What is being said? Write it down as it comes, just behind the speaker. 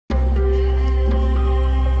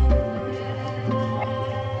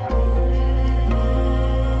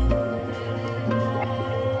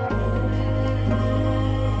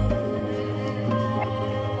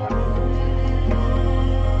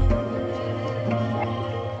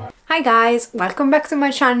Hi guys, welcome back to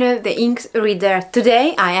my channel, The Inked Reader.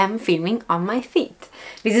 Today I am filming on my feet.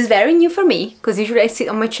 This is very new for me because usually I sit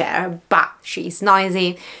on my chair, but she's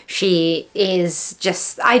noisy.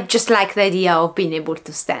 I just like the idea of being able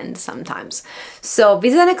to stand sometimes. So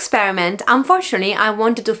this is an experiment. Unfortunately, I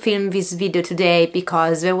wanted to film this video today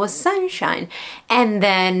because there was sunshine, and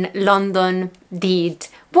then London did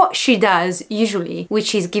what she does usually,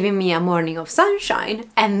 which is giving me a morning of sunshine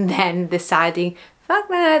and then deciding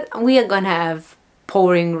that we are gonna have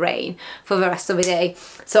pouring rain for the rest of the day.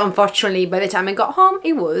 So unfortunately, by the time I got home,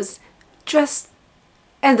 it was just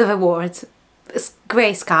end of the world. It's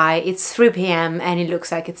grey sky, it's 3 p.m. and it looks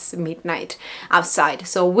like it's midnight outside.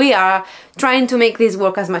 So we are trying to make this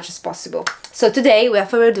work as much as possible. So today,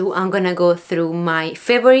 without further ado, I'm gonna go through my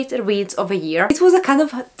favorite reads of the year. It was a kind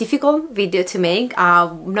of difficult video to make,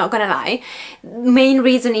 I'm not gonna lie. Main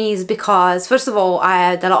reason is because, first of all, I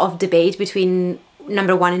had a lot of debate between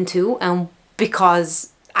number 1 and 2, and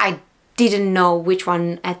because I didn't know which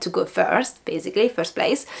one had to go first, basically, first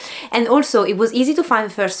place. And also it was easy to find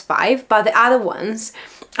the first 5, but the other ones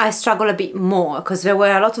I struggle a bit more because there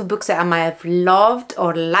were a lot of books that I might have loved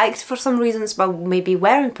or liked for some reasons, but maybe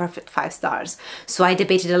weren't perfect 5 stars. So I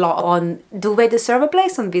debated a lot on, do they deserve a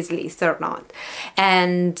place on this list or not?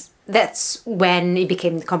 And that's when it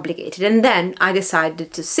became complicated. And then I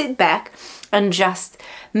decided to sit back and just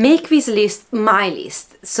make this list my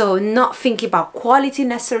list. So not thinking about quality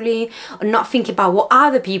necessarily, or not thinking about what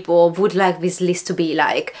other people would like this list to be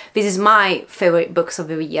like. This is my favorite books of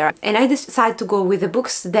the year. And I decided to go with the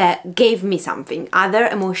books that gave me something, other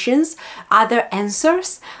emotions, other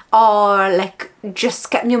answers, or like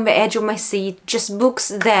just kept me on the edge of my seat, just books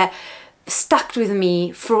that stuck with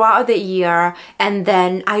me throughout the year, and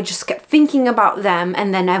then I just kept thinking about them,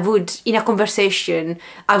 and then I would, in a conversation,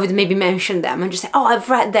 I would maybe mention them and just say, oh, I've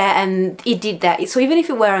read that and it did that. So even if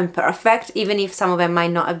it weren't perfect, even if some of them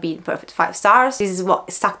might not have been perfect 5 stars, this is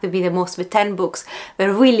what stuck to me the most with 10 books that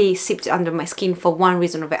really sipped under my skin for one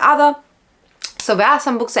reason or the other. So there are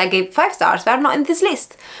some books that I gave 5 stars that are not in this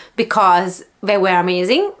list because they were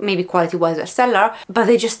amazing, maybe quality-wise they're stellar, but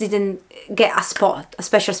they just didn't get a spot, a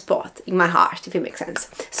special spot in my heart, if it makes sense.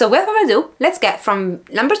 So without further ado, let's get from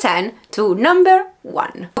number 10 to number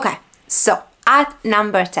 1. Okay, so at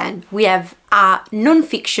number 10, we have a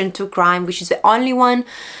non-fiction true crime, which is the only one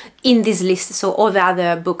in this list. So all the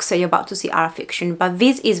other books that you're about to see are fiction, but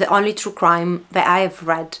this is the only true crime that I have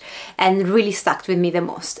read and really stuck with me the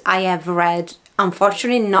most. I have read,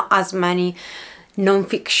 unfortunately, not as many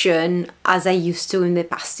non-fiction as I used to in the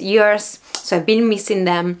past years, so I've been missing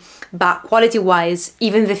them, but quality-wise,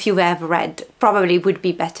 even the few I've read probably would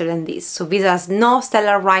be better than this. So this has no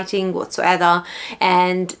stellar writing whatsoever,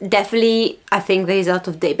 and definitely I think there is a lot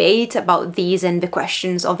of debate about these and the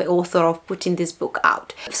questions of the author of putting this book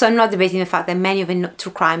out. So I'm not debating the fact that many of the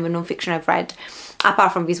true crime and non-fiction I've read,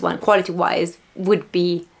 apart from this one, quality-wise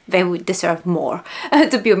they would deserve more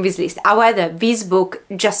to be on this list. However, this book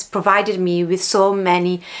just provided me with so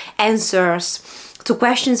many answers to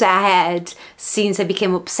questions I had since I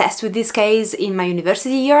became obsessed with this case in my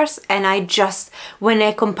university years. And when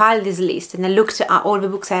I compiled this list and I looked at all the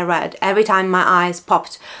books I read, every time my eyes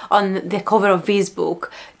popped on the cover of this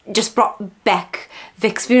book, just brought back the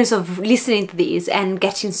experience of listening to these and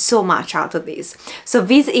getting so much out of this. So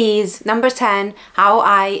this is number 10, How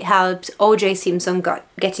I Helped O.J. Simpson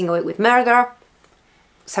Getting Away with Murder.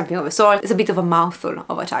 Something of the sort. It's a bit of a mouthful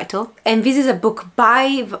of a title. And this is a book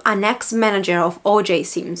by an ex-manager of O.J.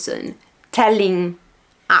 Simpson telling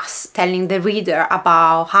the reader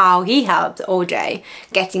about how he helped O.J.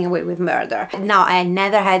 getting away with murder. Now, I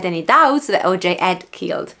never had any doubts that O.J. had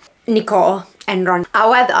killed Nicole and Ron.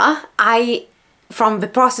 However, following the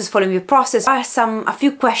process, there are a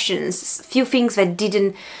few questions, a few things that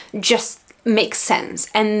didn't just make sense.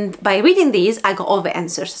 And by reading these, I got all the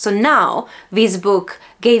answers. So now this book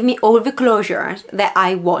gave me all the closure that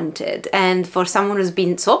I wanted. And for someone who's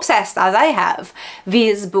been so obsessed as I have,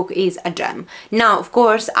 this book is a gem. Now, of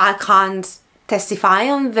course, I can't testify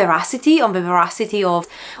on the veracity of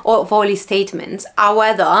all his statements.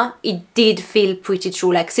 However, it did feel pretty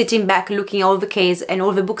true, like sitting back, looking at all the case and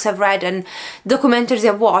all the books I've read and documentaries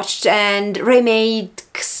I've watched and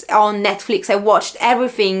remakes on Netflix. I watched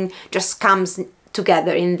everything just comes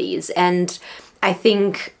together in these, and I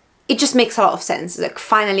think it just makes a lot of sense. Like,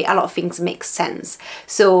 finally a lot of things make sense.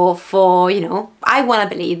 So I want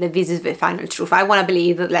to believe that this is the final truth. I want to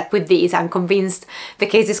believe that, like, with this, I'm convinced the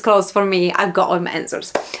case is closed for me. I've got all my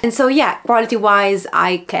answers. And so yeah, quality wise,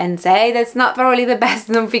 I can say that's not probably the best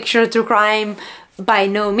non-fiction true crime by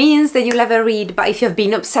no means that you'll ever read, but if you've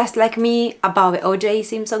been obsessed like me about the O.J.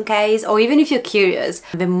 Simpson case, or even if you're curious,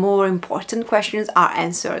 the more important questions are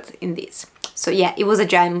answered in this. So yeah, it was a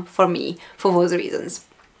gem for me for those reasons.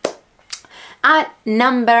 At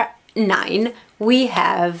number 9, we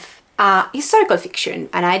have historical fiction,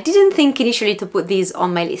 and I didn't think initially to put these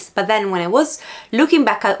on my list, but then when I was looking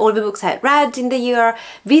back at all the books I had read in the year,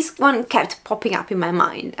 this one kept popping up in my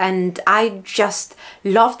mind, and I just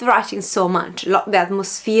loved the writing so much, loved the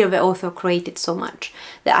atmosphere the author created so much,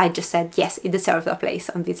 that I just said yes, it deserves a place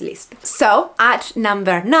on this list. So at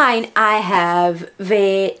number 9 I have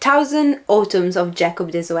The Thousand Autumns of Jacob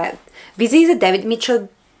de Zoet. This is a David Mitchell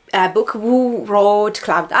book who wrote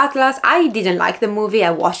Cloud Atlas. I didn't like the movie,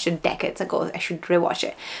 I watched it decades ago, I should rewatch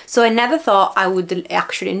it. So I never thought I would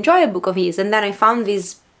actually enjoy a book of his, and then I found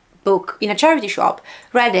this book in a charity shop,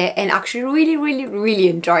 read it, and actually really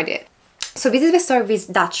enjoyed it. So this is the story of this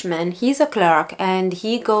Dutchman. He's a clerk and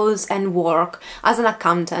he goes and work as an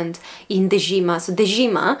accountant in Dejima. So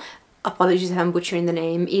Dejima, apologies if I'm butchering the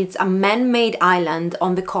name, it's a man-made island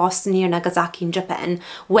on the coast near Nagasaki in Japan,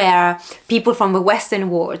 where people from the Western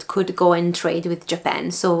world could go and trade with Japan.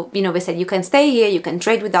 So, you know, they said you can stay here, you can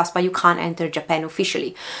trade with us, but you can't enter Japan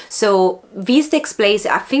officially. So this takes place,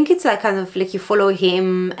 I think it's like kind of like you follow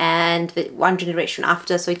him and the one generation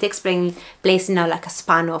after, so it takes place in like a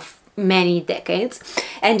span of many decades,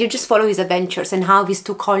 and you just follow his adventures and how these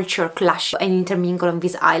two cultures clash and intermingle on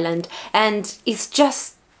this island. And it's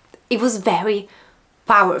just, it was very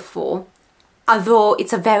powerful, although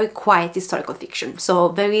it's a very quiet historical fiction, so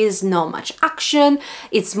there is not much action.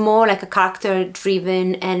 It's more like a character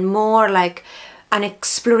driven and more like an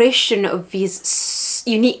exploration of this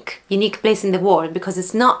unique place in the world, because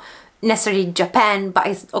it's not necessarily Japan, but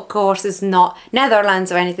it's, of course it's not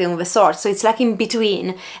Netherlands or anything of the sort, so it's like in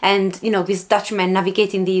between. And you know, this Dutchman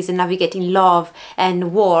navigating these and navigating love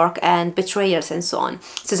and work and betrayals and so on.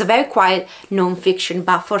 So it's a very quiet non-fiction,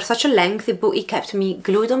 but for such a lengthy book it kept me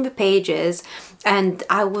glued on the pages, and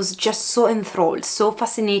I was just so enthralled, so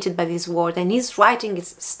fascinated by this world, and his writing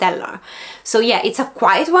is stellar. So yeah, it's a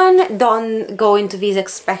quiet one. Don't go into this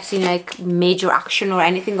expecting like major action or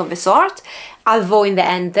anything of the sort, although in the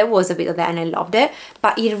end there was a bit of that and I loved it,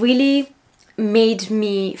 but it really made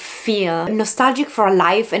me feel nostalgic for a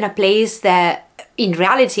life and a place that in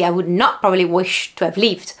reality I would not probably wish to have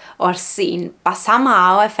lived or seen, but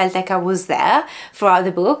somehow I felt like I was there throughout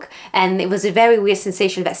the book, and it was a very weird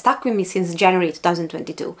sensation that stuck with me since January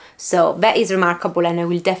 2022. So that is remarkable, and I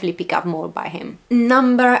will definitely pick up more by him.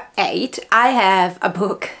 Number 8, I have a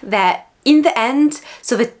book that in the end,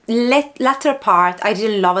 so the latter part I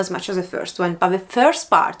didn't love as much as the first one, but the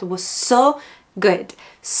first part was so good,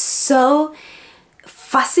 so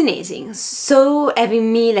fascinating, so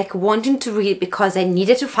having me like wanting to read because I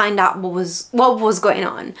needed to find out what was going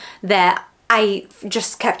on, that I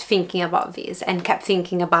just kept thinking about this and kept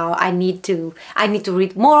thinking about I need to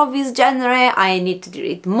read more of this genre, I need to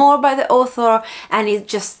read more by the author, and it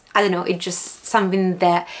just, I don't know, it just something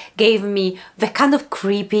that gave me the kind of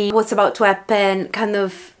creepy, what's about to happen, kind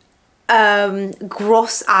of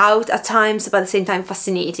gross out at times, but at the same time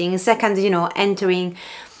fascinating. It's like kind of, you know, entering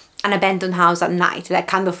an abandoned house at night, that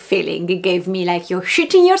kind of feeling it gave me, like you're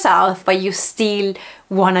shitting yourself but you still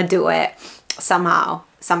want to do it somehow.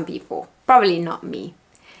 Some people, probably not me.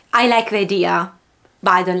 I like the idea,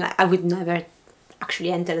 but I don't like, I would never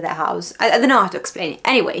actually enter the house. I don't know how to explain it.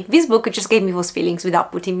 Anyway, this book just gave me those feelings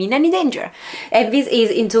without putting me in any danger, and this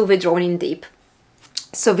is Into the Drowning Deep.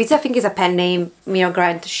 So this I think is a pen name. Mira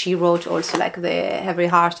Grant, she wrote also like the Every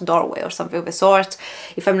Heart Doorway or something of the sort,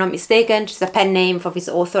 if I'm not mistaken. She's a pen name for this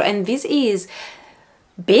author, and this is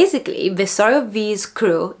basically the story of this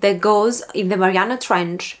crew that goes in the Mariana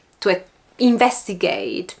Trench to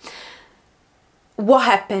investigate what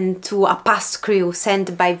happened to a past crew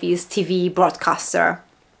sent by this TV broadcaster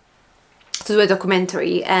to do a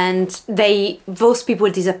documentary, and those people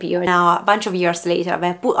disappear. Now a bunch of years later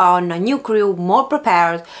they put on a new crew, more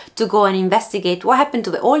prepared to go and investigate what happened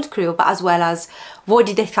to the old crew, but as well as what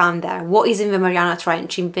did they find there, what is in the Mariana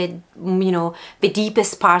Trench, in the, you know, the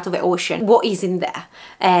deepest part of the ocean, what is in there.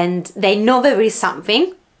 And they know there is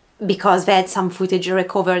something because they had some footage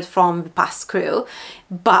recovered from the past crew,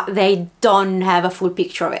 but they don't have a full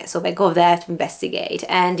picture of it, so they go there to investigate,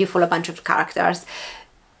 and you follow a bunch of characters.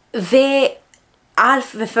 The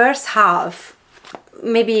first half,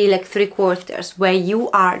 maybe like 3/4, where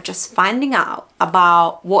you are just finding out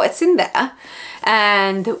about what's in there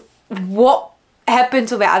and what happened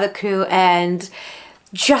to the other crew, and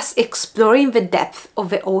just exploring the depth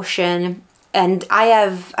of the ocean And I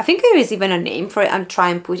think there is even a name for it. I'm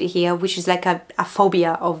trying to put it here, which is like a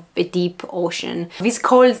phobia of a deep ocean. This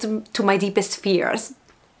called to my deepest fears.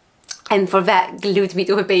 And for that, glued me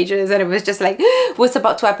to the pages, and it was just like, what's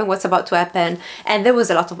about to happen, what's about to happen. And there was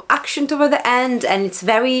a lot of action toward the end, and it's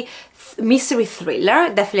very mystery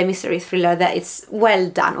thriller, definitely a mystery thriller that is well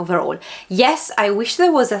done overall. Yes, I wish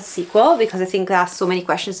there was a sequel, because I think there are so many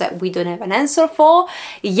questions that we don't have an answer for.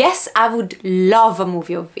 Yes, I would love a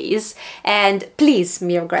movie of this, and please,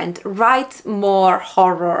 Mia Grant, write more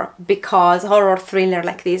horror thriller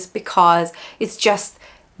like this, because it's just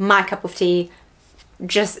my cup of tea.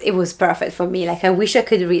 It was perfect for me. Like, I wish I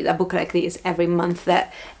could read a book like this every month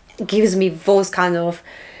that gives me those kind of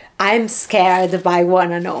I'm scared but I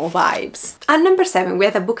wanna know vibes. At number 7, we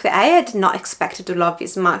had a book that I had not expected to love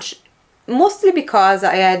this much, mostly because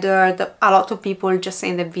I had heard a lot of people just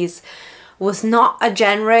saying that this was not the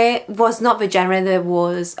genre that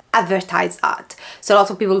was advertised at. So a lot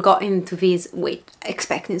of people got into this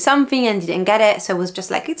expecting something and didn't get it. So it was just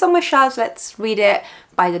like, it's on my shelf, let's read it,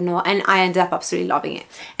 but I don't know. And I ended up absolutely loving it.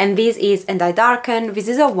 And this is And I Darken. This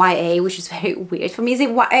is a YA, which is very weird for me. Is it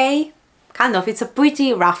YA? Kind of. It's a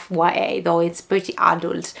pretty rough YA, though it's pretty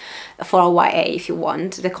adult for a YA if you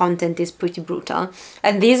want. The content is pretty brutal.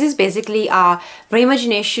 And this is basically a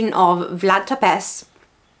reimagination of Vlad Tepes,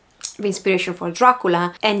 the inspiration for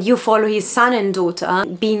Dracula, and you follow his son and daughter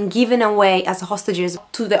being given away as hostages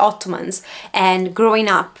to the Ottomans and growing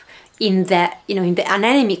up in the an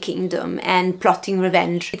enemy kingdom and plotting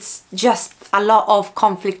revenge. It's just a lot of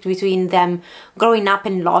conflict between them growing up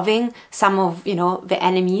and loving some of the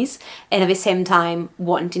enemies, and at the same time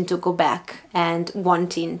wanting to go back and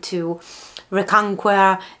wanting to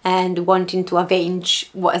reconquer and wanting to avenge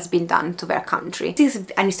what has been done to their country. This is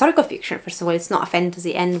an historical fiction, first of all, it's not a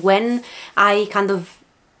fantasy, and when I kind of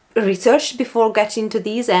researched before getting to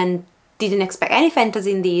these and didn't expect any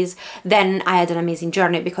fantasy in these, then I had an amazing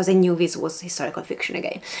journey because I knew this was historical fiction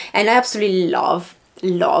again. And I absolutely love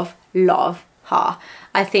her.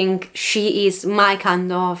 I think she is my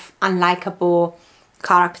kind of unlikable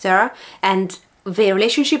character, and the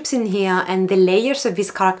relationships in here and the layers that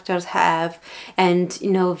these characters have, and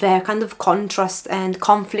their kind of contrast and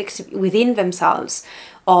conflict within themselves,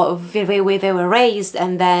 of the way they were raised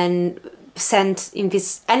and then sent in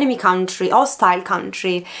this enemy country, hostile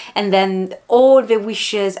country, and then all the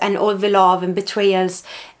wishes and all the love and betrayals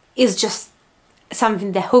is just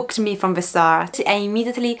something that hooked me from the start. I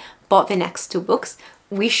immediately bought the next 2 books,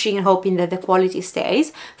 wishing and hoping that the quality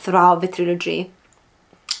stays throughout the trilogy.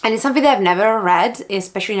 And it's something that I've never read,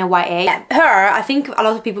 especially in a YA. Her, I think a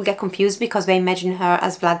lot of people get confused because they imagine her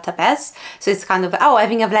as Vlad Tepes. So it's kind of, oh,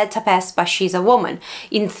 having a Vlad Tepes, but she's a woman.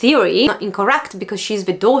 In theory, not incorrect, because she's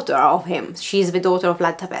the daughter of him. She's the daughter of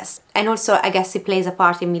Vlad Tepes. And also, I guess it plays a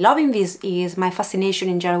part in me loving this is my fascination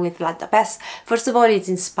in general with Vlad Tepes. First of all, he's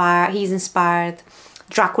inspired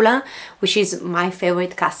Dracula, which is my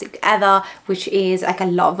favorite classic ever, which is like a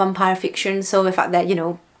love vampire fiction. So the fact that,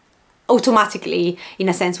 automatically, in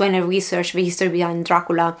a sense, when I researched the history behind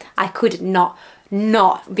Dracula, I could not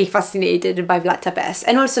be fascinated by Vlad Tepes.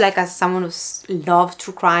 And also, like, as someone who's loved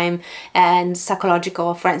true crime and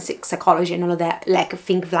psychological, forensic psychology and all of that, like, I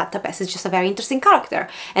think Vlad Tepes is just a very interesting character.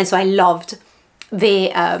 And so I loved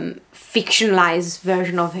the fictionalized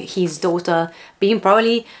version of his daughter being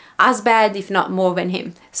probably as bad, if not more than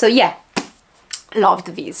him. So yeah,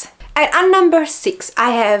 loved these. And at number 6,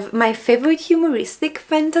 I have my favorite humoristic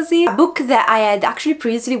fantasy, a book that I had actually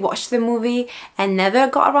previously watched the movie and never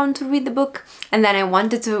got around to read the book, and then I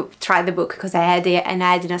wanted to try the book because I had it, and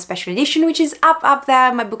I had it in a special edition, which is up there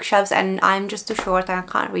on my bookshelves, and I'm just too short and I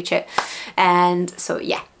can't reach it. And so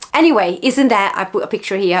yeah. Anyway, isn't that I put a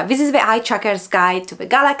picture here. This is the Hitchhiker's Guide to the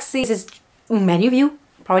Galaxy. This is, many of you,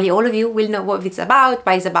 probably all of you, will know what it's about,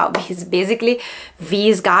 but it's about basically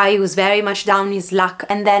this guy who's very much down his luck,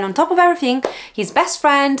 and then on top of everything, his best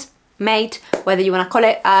friend, mate, whatever you want to call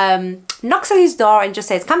it, knocks at his door and just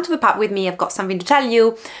says, come to the pub with me, I've got something to tell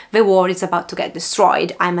you, the world is about to get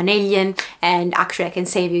destroyed, I'm an alien, and actually I can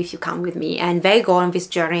save you if you come with me. And they go on this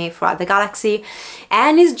journey throughout the galaxy,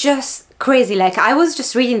 and it's just crazy. Like, I was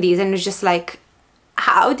just reading these and it's just like,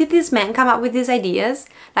 how did this man come up with these ideas?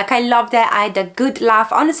 Like, I loved it. I had a good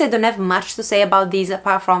laugh. Honestly, I don't have much to say about these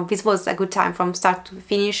apart from this was a good time from start to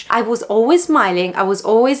finish. I was always smiling. I was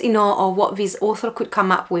always in awe of what this author could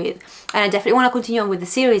come up with. And I definitely want to continue on with the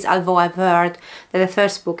series, although I've heard that the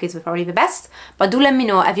first book is probably the best. But do let me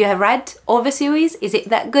know, have you read all the series? Is it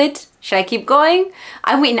that good? Should I keep going?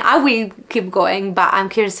 I mean, I will keep going, but I'm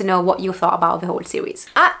curious to know what you thought about the whole series.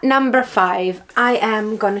 At number 5, I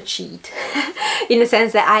am gonna cheat in the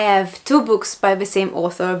sense that I have 2 books by the same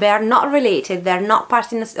author. They are not related, they're not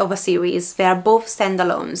part of a series, they are both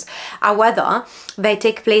standalones. However, they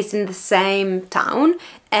take place in the same town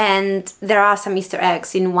and there are some Easter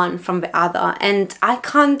eggs in one from the other, and I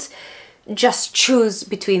can't just choose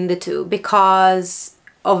between the two because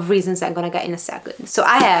of reasons I'm gonna get in a second. So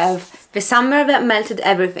I have The Summer That Melted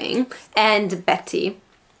Everything and Betty.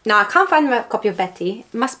 Now I can't find my copy of Betty.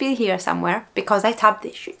 It must be here somewhere because I tabbed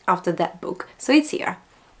it after that book. So it's here.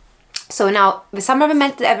 So now, The Summer That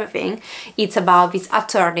Melted Everything, it's about this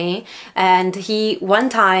attorney, and he, one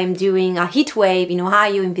time during a heat wave in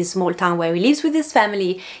Ohio, in this small town where he lives with his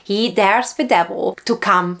family, he dares the devil to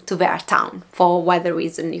come to their town, for whatever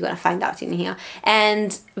reason you're gonna find out in here.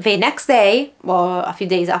 And the next day, or a few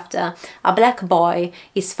days after, a black boy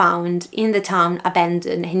is found in the town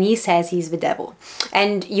abandoned, and he says he's the devil.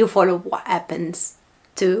 And you follow what happens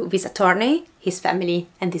to this attorney, his family,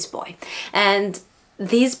 and this boy. And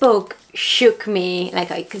this book shook me, like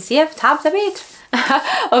I can see I've tapped a bit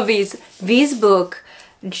of this. This book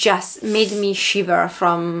just made me shiver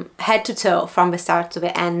from head to toe, from the start to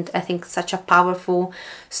the end. I think such a powerful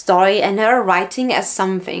story, and her writing as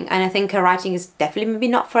something, and I think her writing is definitely maybe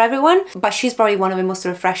not for everyone, but she's probably one of the most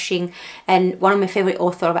refreshing and one of my favorite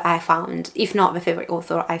authors I found, if not the favorite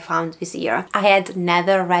author I found this year. I had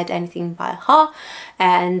never read anything by her,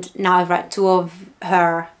 and now I've read 2 of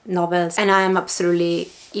her novels and I am absolutely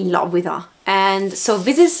in love with her. And so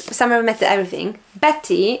this is Summer That Melted Everything.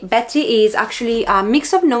 Betty is actually a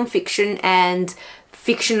mix of non-fiction and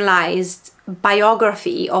fictionalized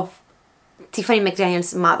biography of Tiffany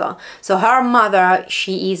McDaniel's mother. So her mother,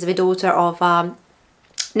 she is the daughter of a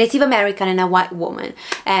Native American and a white woman,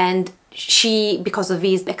 and she, because of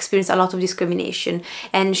this, experienced a lot of discrimination,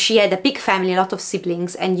 and she had a big family, a lot of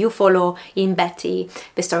siblings, and you follow in Betty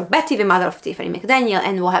the story of Betty, the mother of Tiffany McDaniel,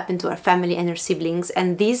 and what happened to her family and her siblings.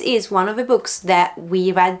 And this is one of the books that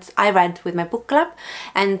I read with my book club,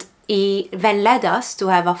 and it then led us to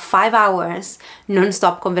have a 5 hours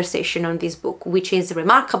non-stop conversation on this book, which is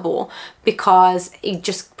remarkable because it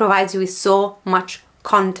just provides you with so much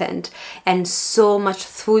content and so much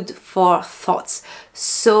food for thoughts,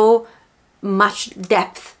 so much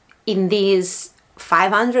depth in this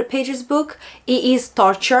 500 pages book. It is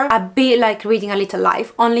torture, a bit like reading A Little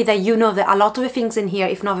Life, only that you know that a lot of the things in here,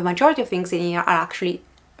 if not the majority of things in here, are actually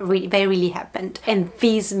they really happened, and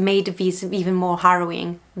this made this even more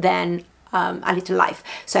harrowing than A Little Life.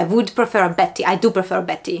 So I would prefer Betty, I do prefer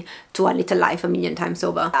Betty to A Little Life a million times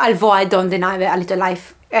over, although I don't deny that A Little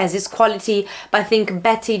Life as its quality, but I think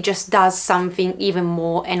Betty just does something even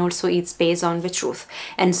more, and also it's based on the truth,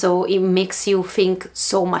 and so it makes you think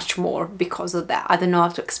so much more because of that. I don't know how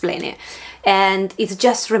to explain it, and it's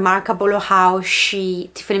just remarkable how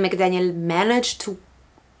Tiffany McDaniel managed to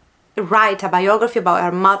write a biography about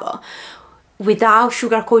her mother without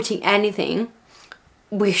sugarcoating anything,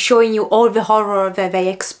 with showing you all the horror that they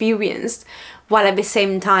experienced, while at the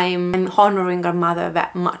same time honoring her mother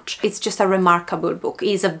that much. It's just a remarkable book.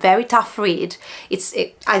 It's a very tough read.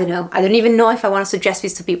 I don't know, I don't even know if I want to suggest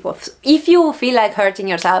this to people. If you feel like hurting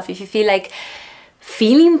yourself, if you feel like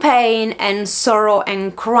feeling pain and sorrow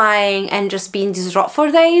and crying and just being distraught for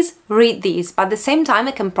days, read these. But at the same time,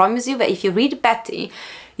 I can promise you that if you read Betty,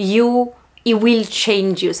 it will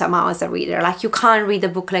change you somehow as a reader. Like, you can't read a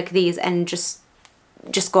book like this and just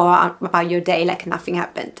go about your day like nothing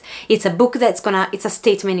happened. It's a book it's a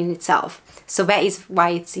statement in itself. So that is why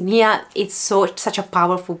it's in here. It's such a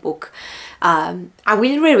powerful book. I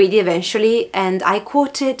will reread it eventually, and I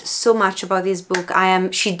quoted so much about this book.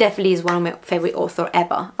 She definitely is one of my favorite authors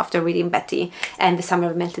ever after reading Betty and The Summer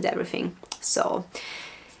That Melted Everything. So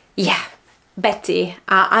yeah, Betty.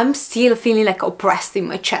 I'm still feeling like oppressed in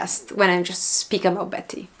my chest when I just speak about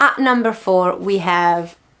Betty. At number 4 we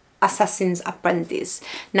have Assassin's Apprentice.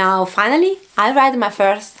 Now finally I read my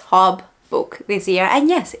first Hob book this year, and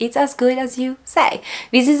yes, it's as good as you say.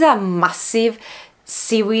 This is a massive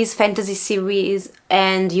series, fantasy series,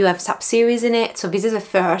 and you have sub-series in it. So this is the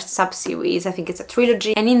first sub-series, I think it's a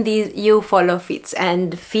trilogy, and in this you follow Fitz,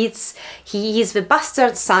 and Fitz, he is the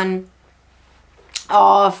bastard son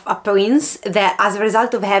of a prince that, as a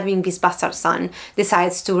result of having this bastard son,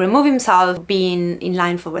 decides to remove himself, being in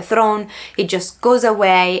line for the throne. He just goes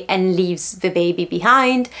away and leaves the baby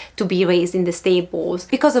behind to be raised in the stables.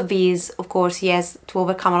 Because of this, of course, he has to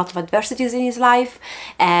overcome a lot of adversities in his life,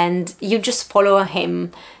 and you just follow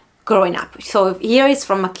him growing up. So here it's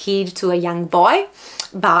from a kid to a young boy,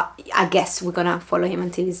 but I guess we're gonna follow him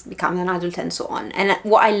until he's become an adult and so on. And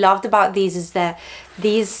what I loved about this is that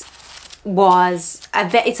this was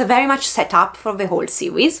it's a very much set up for the whole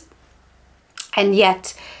series, and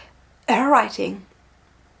yet her writing,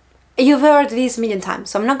 you've heard this a million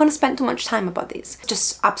times, so I'm not going to spend too much time about this.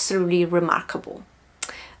 Just absolutely remarkable.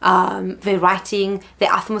 The writing,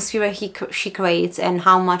 the atmosphere she creates, and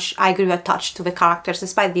how much I grew attached to the characters,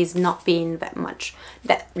 despite this not being that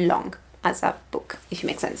long as a book, if it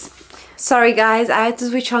makes sense. Sorry guys, I had to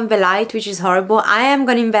switch on the light, which is horrible. I am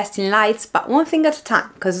going to invest in lights, but one thing at a time,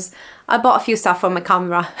 because I bought a few stuff for my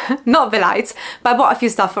camera. Not the lights, but I bought a few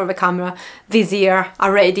stuff for the camera this year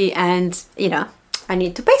already, and you know, I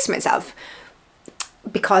need to pace myself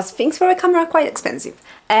because things for a camera are quite expensive.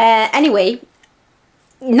 Anyway,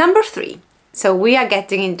 number 3. So we are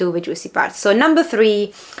getting into the juicy part. So number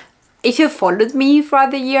 3, if you've followed me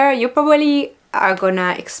throughout the year, you probably are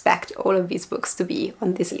gonna expect all of these books to be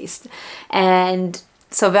on this list. And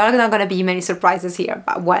so there are not gonna be many surprises here,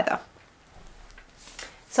 but whether.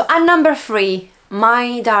 So at number 3,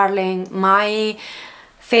 my darling, my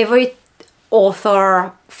favorite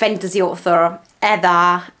author, fantasy author,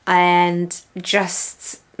 Edda, and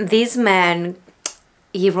just this man,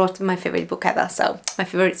 he wrote my favorite book ever, so my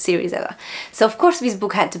favorite series ever. So of course this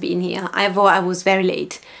book had to be in here. I was very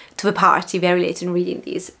late to the party, very late in reading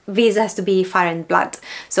this. This has to be Fire and Blood.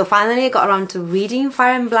 So finally I got around to reading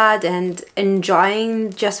Fire and Blood and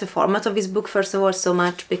enjoying just the format of this book, first of all, so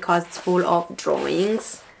much because it's full of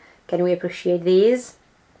drawings. Can we appreciate these?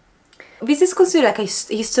 This is considered like a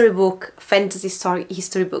history book, fantasy story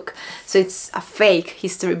history book. So it's a fake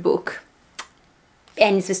history book.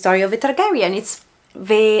 And it's the story of a Targaryen. It's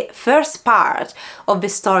the first part of the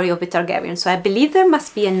story of the Targaryen. So I believe there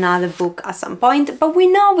must be another book at some point, but we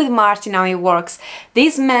know with Martin how he works.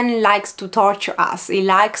 This man likes to torture us. He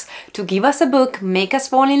likes to give us a book, make us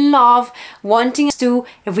fall in love, wanting us to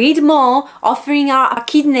read more, offering our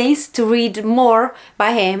kidneys to read more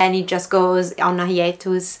by him, and he just goes on a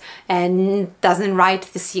hiatus and doesn't write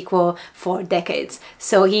the sequel for decades.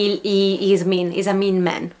 So he is mean. He's a mean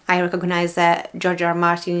man. I recognize that George R. R.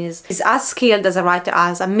 Martin is as skilled as a writer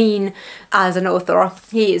as an author.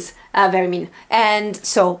 He is very mean. And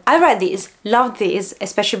so I read this, loved this,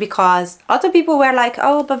 especially because a lot of people were like,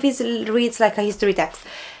 oh, but this reads like a history text.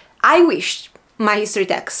 I wished my history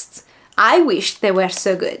texts, I wish they were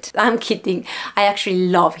so good. I'm kidding. I actually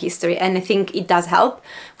love history, and I think it does help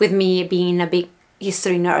with me being a big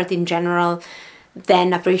history nerd in general,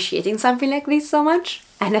 then appreciating something like this so much.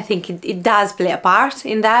 And I think it does play a part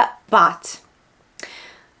in that. But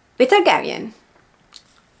with Targaryen,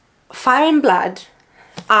 Fire and Blood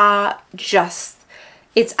are just,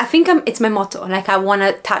 I think it's my motto. Like, I want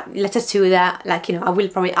to tattoo that, like, you know, I will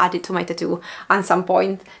probably add it to my tattoo at some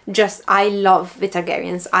point. Just, I love the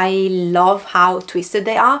Targaryens. I love how twisted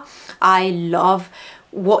they are. I love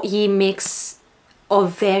what he makes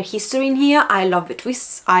of their history in here. I love the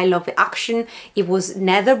twists, I love the action. It was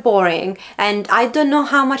never boring, and I don't know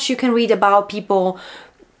how much you can read about people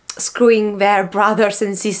screwing their brothers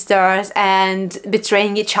and sisters and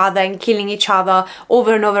betraying each other and killing each other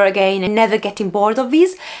over and over again and never getting bored of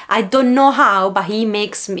this. I don't know how, but he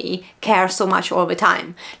makes me care so much all the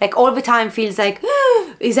time. Like, all the time feels like,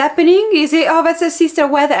 oh, is happening? Is it? Oh, that's a sister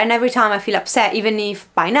weather. And every time I feel upset, even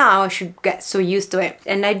if by now I should get so used to it.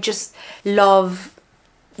 And I just love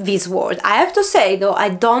this world. I have to say though, I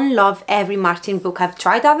don't love every Martin book. I've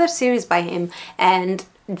tried other series by him and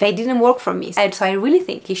they didn't work for me. And so I really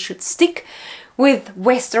think he should stick with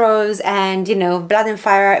Westeros and, you know, Blood and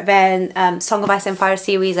Fire, then Song of Ice and Fire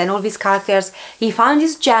series and all these characters. He found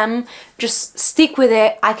his gem. Just stick with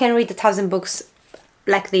it. I can read 1,000 books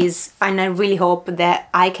like this, and I really hope that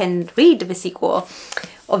I can read the sequel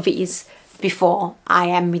of these before I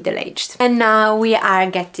am middle-aged. And now we are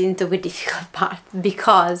getting to the difficult part,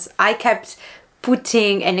 because I kept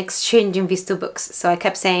putting and exchanging these two books. So I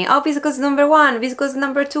kept saying, oh, this goes number 1, this goes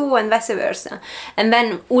number 2, and vice versa. And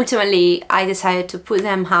then ultimately I decided to put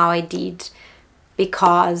them how I did,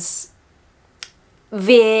 because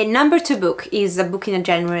the number 2 book is a book in a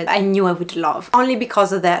genre I knew I would love. Only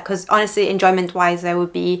because of that, because honestly, enjoyment-wise, I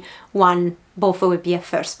would be both would be a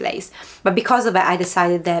first place. But because of that, I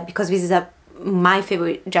decided that because this is my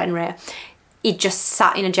favorite genre, it just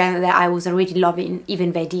sat in a genre that I was already loving,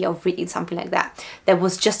 even the idea of reading something like that. There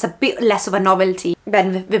was just a bit less of a novelty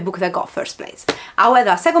than the book that got first place.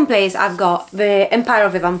 However, second place, I've got The Empire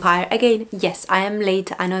of the Vampire. Again, yes, I am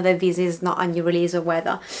late. I know that this is not a new release or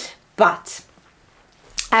whether, but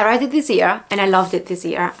I read it this year and I loved it this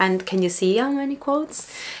year. And can you see how many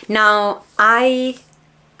quotes? Now, I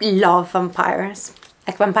love vampires.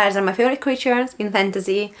 Like, vampires are my favorite creatures in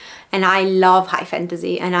fantasy, and I love high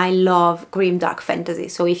fantasy, and I love grimdark fantasy.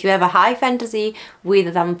 So if you have a high fantasy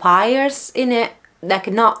with vampires in it,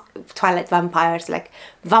 like not Twilight vampires, like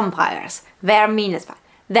vampires, they're mean as fuck.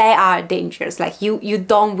 They are dangerous. Like, you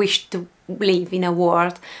don't wish to live in a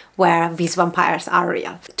world where these vampires are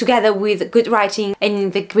real. Together with good writing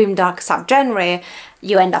and the grimdark subgenre,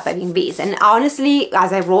 you end up having these. And honestly,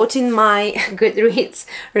 as I wrote in my Goodreads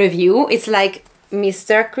review, it's like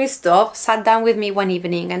Mr. Christoph sat down with me one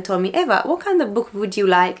evening and told me, Eva, what kind of book would you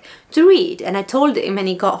like to read? And I told him, and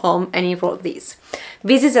he got home and he wrote this.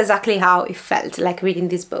 This is exactly how it felt like reading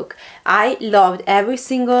this book. I loved every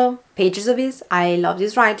single pages of this. I loved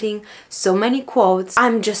his writing, so many quotes.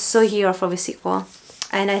 I'm just so here for the sequel.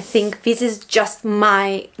 And I think this is just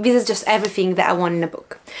everything that I want in a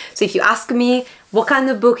book. So if you ask me, what kind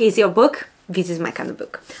of book is your book? This is my kind of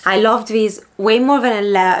book. I loved this way more than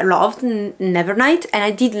I loved Nevernight, and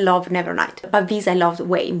I did love Nevernight, but these I loved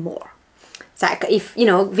way more. It's like, if, you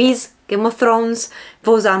know, these Game of Thrones,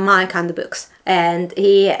 those are my kind of books. And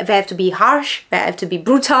they have to be harsh, they have to be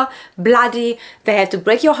brutal, bloody, they have to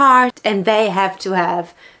break your heart, and they have to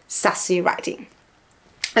have sassy writing.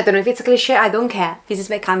 I don't know if it's a cliche, I don't care. This is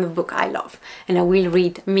my kind of book I love, and I will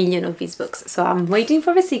read a million of these books. So I'm waiting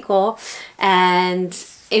for the sequel, and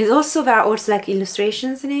there are also like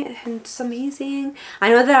illustrations in it, and it's amazing. I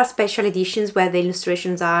know there are special editions where the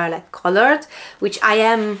illustrations are like colored, which I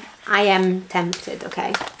am tempted,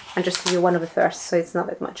 okay? I'll just give you one of the first, so it's not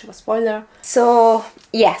that much of a spoiler. So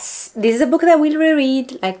yes, this is a book that I will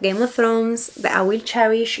reread, like Game of Thrones, that I will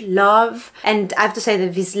cherish, love. And I have to say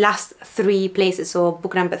that these last three places, so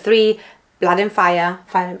book number 3, Blood and Fire,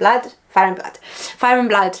 Fire and Blood, Fire and Blood, Fire and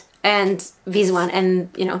Blood, and this one, and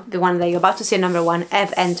you know, the one that you're about to see, number 1,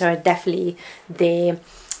 have entered definitely the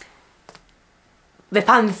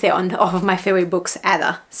pantheon of my favorite books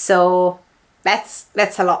ever. So that's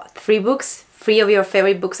a lot. 3 books, 3 of your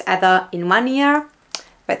favorite books ever in 1 year.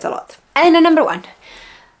 That's a lot. And number 1,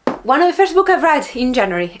 one of the first books I've read in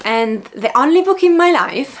January, and the only book in my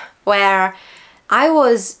life where I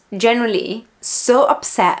was generally so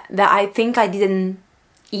upset that I think I didn't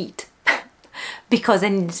eat because I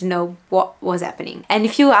needed to know what was happening. And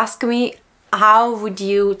if you ask me, how would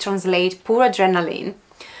you translate pure adrenaline,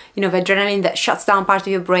 you know, the adrenaline that shuts down part of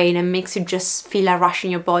your brain and makes you just feel a rush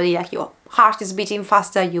in your body, like your heart is beating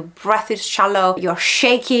faster, your breath is shallow, you're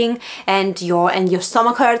shaking, and your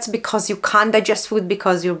stomach hurts because you can't digest food,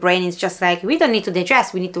 because your brain is just like, we don't need to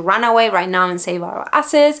digest, we need to run away right now and save our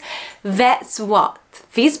asses. That's what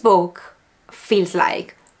this book feels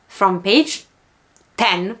like from page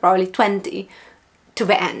 10, probably 20, to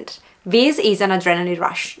the end. This is an adrenaline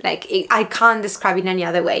rush. Like, I can't describe it any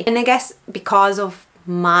other way. And I guess because of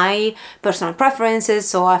my personal preferences,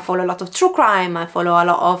 so I follow a lot of true crime, I follow a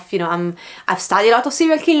lot of, you know, I've studied a lot of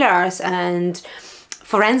serial killers, and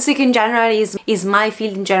forensic in general is my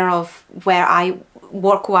field in general of where I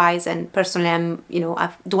work-wise and personally am, you know, I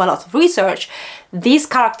do a lot of research. This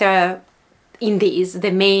character in this,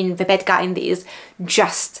 the bad guy in this,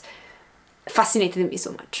 just fascinated me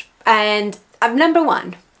so much. And number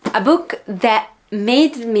 1, a book that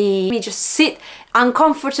made me just sit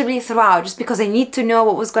uncomfortably throughout just because I need to know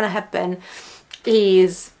what was going to happen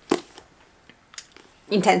is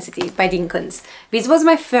Intensity by Dean Koontz. This was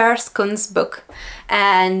my first Koontz book,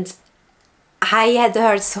 and I had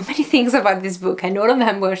heard so many things about this book and all of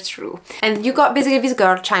them were true. And you got basically this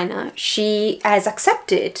girl, China, she has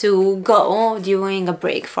accepted to go during a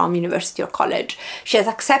break from university or college. She has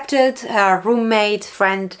accepted her roommate,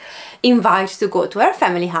 friend, invite to go to her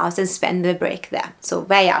family house and spend the break there. So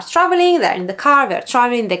they are traveling, they're in the car, they're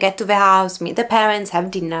traveling, they get to the house, meet the parents,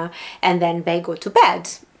 have dinner, and then they go to bed,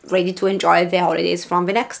 ready to enjoy the holidays from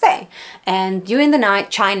the next day. And during the night,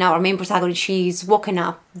 China, our main protagonist, she's woken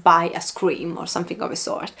up by a scream or something of a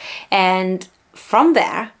sort. And from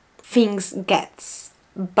there, things gets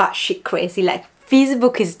batshit crazy. Like, this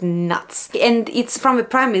book is nuts. And it's from a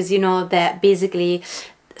premise, you know, that basically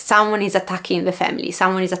someone is attacking the family,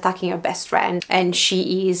 someone is attacking her best friend, and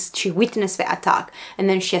she witnessed the attack, and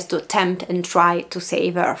then she has to attempt and try to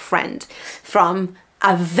save her friend from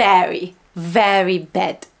a very, very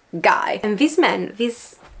bad guy. And this man,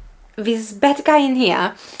 this bad guy in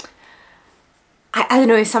here, I don't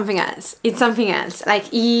know, it's something else. It's something else. Like,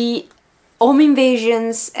 home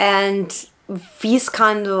invasions and this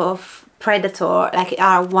kind of predator, like,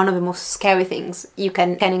 are one of the most scary things you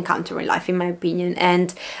can encounter in life, in my opinion.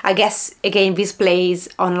 And I guess, again, this plays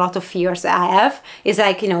on a lot of fears that I have. It's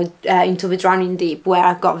like, you know, Into the Drowning Deep, where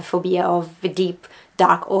I've got the phobia of the deep,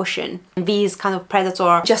 dark ocean. This kind of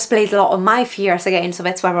predator just plays a lot on my fears again, so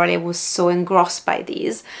that's why I was so engrossed by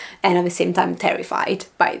these and at the same time terrified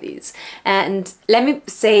by these. And let me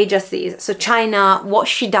say just this, so China, what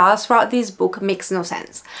she does throughout this book makes no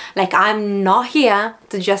sense. Like, I'm not here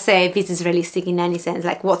to just say this is realistic in any sense,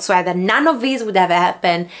 like whatsoever. None of this would ever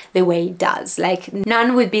happen the way it does. Like,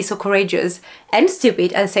 none would be so courageous and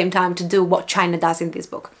stupid at the same time to do what China does in this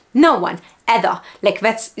book. No one, ever. Like,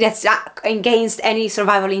 that's against any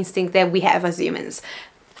survival instinct that we have as humans.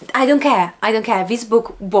 I don't care. I don't care. This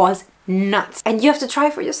book was nuts. And you have to try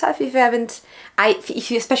for yourself if you haven't.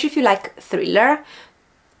 Especially if you like thriller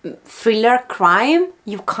crime,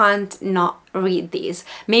 you can't not read these.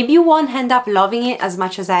 Maybe you won't end up loving it as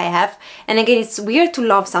much as I have. And again, it's weird to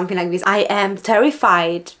love something like this. I am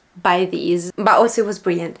terrified by these, but also it was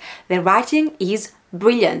brilliant. The writing is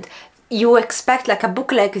brilliant. You expect like a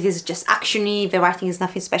book like this is just actiony, the writing is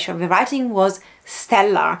nothing special. The writing was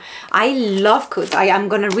stellar. I love Kut. I am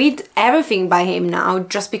gonna read everything by him now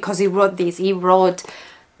just because he wrote this. He wrote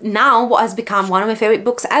now what has become one of my favorite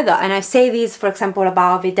books ever. And I say this, for example,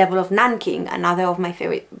 about The Devil of Nanking, another of my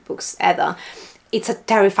favorite books ever. It's a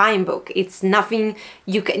terrifying book. It's nothing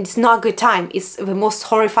you can, it's not a good time. It's the most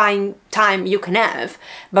horrifying time you can have.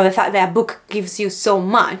 But the fact that a book gives you so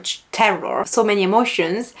much terror, so many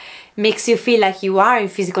emotions, makes you feel like you are in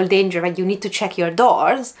physical danger and you need to check your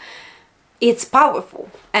doors, it's powerful.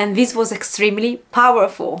 And this was extremely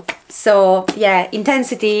powerful. So yeah,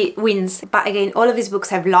 intensity wins. But again, all of these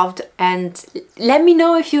books I've loved, and let me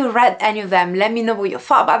know if you read any of them. Let me know what you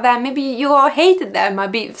thought about them. Maybe you all hated them.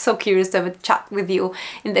 I'd be so curious to have a chat with you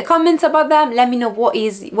in the comments about them. Let me know what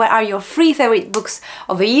are your 3 favorite books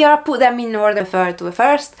of the year. Put them in order to the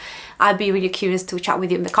first. I'd be really curious to chat with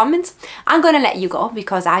you in the comments. I'm gonna let you go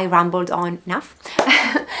because I rambled on enough.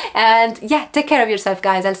 And yeah, take care of yourself,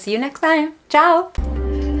 guys. I'll see you next time. Ciao!